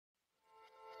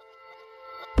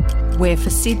We're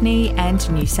for Sydney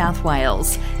and New South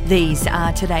Wales. These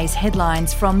are today's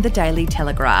headlines from the Daily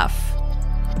Telegraph.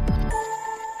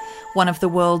 One of the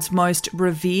world's most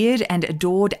revered and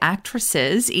adored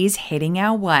actresses is heading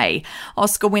our way.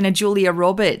 Oscar winner Julia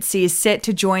Roberts is set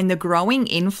to join the growing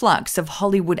influx of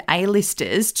Hollywood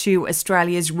A-listers to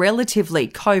Australia's relatively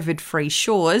COVID-free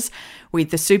shores, with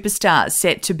the superstar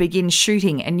set to begin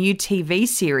shooting a new TV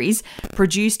series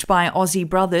produced by Aussie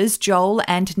brothers Joel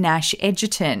and Nash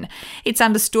Edgerton. It's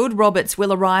understood Roberts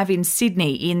will arrive in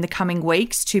Sydney in the coming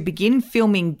weeks to begin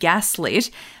filming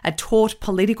Gaslit, a taut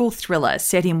political thriller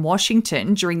set in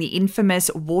Washington during the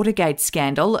infamous Watergate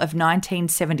scandal of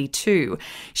 1972.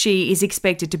 She is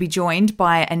expected to be joined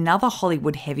by another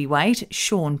Hollywood heavyweight,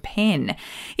 Sean Penn.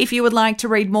 If you would like to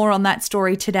read more on that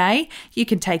story today, you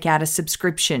can take out a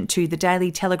subscription to the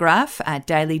Daily Telegraph at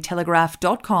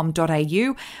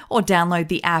dailytelegraph.com.au or download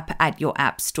the app at your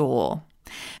app store.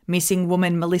 Missing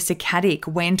woman Melissa Caddick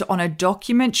went on a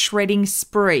document shredding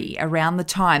spree around the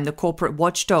time the corporate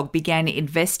watchdog began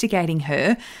investigating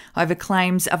her over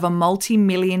claims of a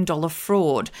multi-million-dollar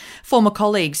fraud. Former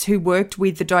colleagues who worked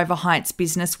with the Dover Heights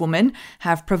businesswoman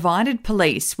have provided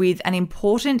police with an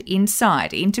important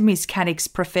insight into Miss Caddick's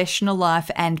professional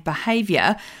life and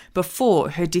behaviour before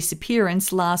her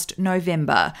disappearance last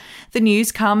November. The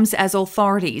news comes as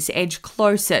authorities edge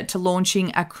closer to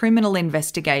launching a criminal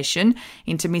investigation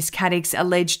into Miss Caddick's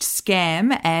alleged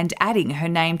scam and adding her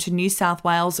name to New South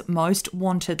Wales' most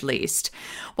wanted list.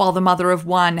 While the mother of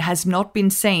one has not been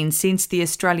seen since the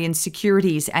Australian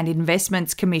Securities and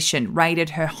Investments Commission raided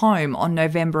her home on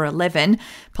November 11,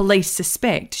 police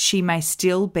suspect she may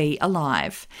still be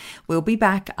alive. We'll be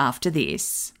back after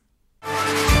this.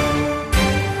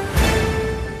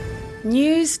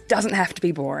 News doesn't have to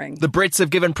be boring. The Brits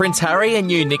have given Prince Harry a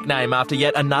new nickname after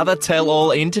yet another tell-all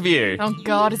interview. Oh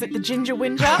God, is it the Ginger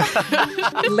Whinger?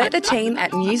 Let the team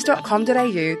at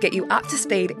news.com.au get you up to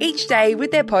speed each day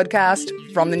with their podcast,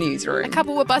 From the Newsroom. A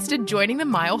couple were busted joining the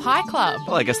Mile High Club.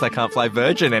 Well, I guess they can't fly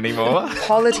Virgin anymore.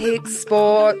 Politics,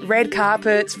 sport, red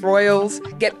carpets, royals.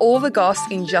 Get all the goss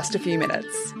in just a few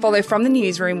minutes. Follow From the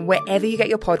Newsroom wherever you get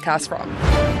your podcast from.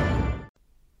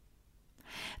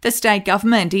 The state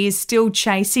government is still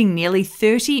chasing nearly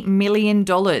 $30 million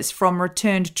from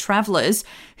returned travellers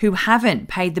who haven't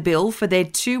paid the bill for their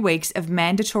 2 weeks of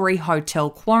mandatory hotel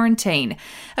quarantine.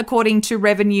 According to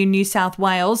Revenue New South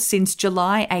Wales, since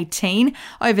July 18,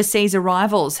 overseas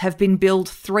arrivals have been billed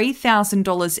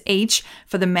 $3,000 each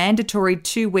for the mandatory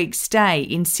 2-week stay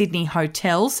in Sydney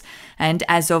hotels, and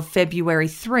as of February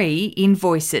 3,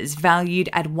 invoices valued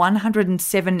at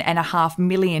 $107.5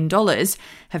 million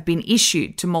have been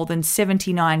issued to more than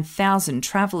 79,000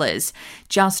 travellers.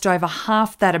 Just over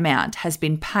half that amount has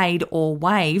been paid or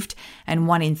waived, and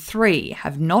 1 in 3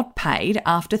 have not paid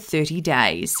after 30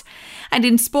 days. And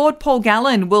in sport, Paul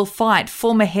Gallen will fight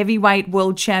former heavyweight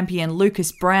world champion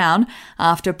Lucas Brown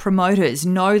after promoters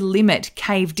No Limit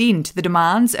caved in to the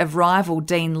demands of rival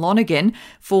Dean Lonergan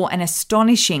for an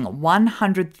astonishing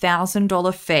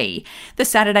 $100,000 fee. The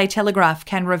Saturday Telegraph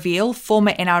can reveal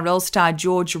former NRL star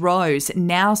George Rose,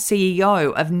 now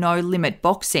CEO of No Limit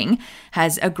Boxing,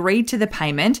 has agreed to the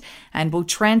payment and will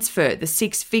transfer the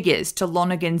 6 figures to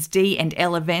Lonergan's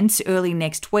D&L events early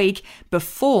next week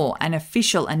before an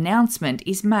official announcement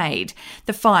is made.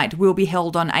 The fight will be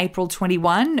held on April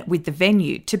 21, with the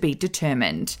venue to be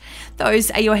determined. Those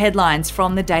are your headlines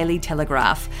from the Daily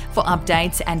Telegraph. For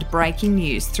updates and breaking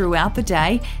news throughout the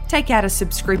day, take out a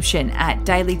subscription at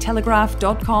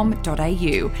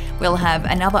dailytelegraph.com.au. We'll have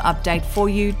another update for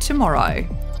you tomorrow.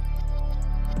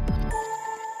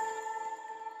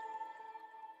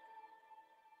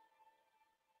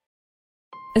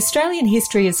 Australian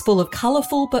history is full of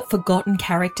colourful but forgotten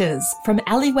characters, from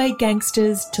alleyway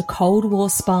gangsters to Cold War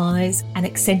spies and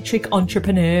eccentric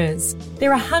entrepreneurs.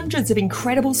 There are hundreds of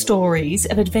incredible stories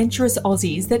of adventurous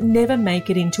Aussies that never make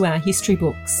it into our history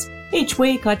books. Each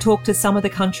week I talk to some of the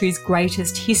country's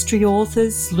greatest history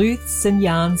authors, sleuths and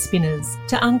yarn spinners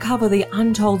to uncover the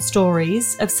untold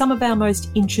stories of some of our most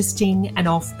interesting and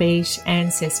offbeat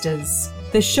ancestors.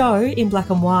 The show, In Black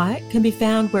and White, can be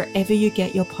found wherever you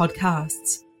get your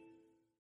podcasts.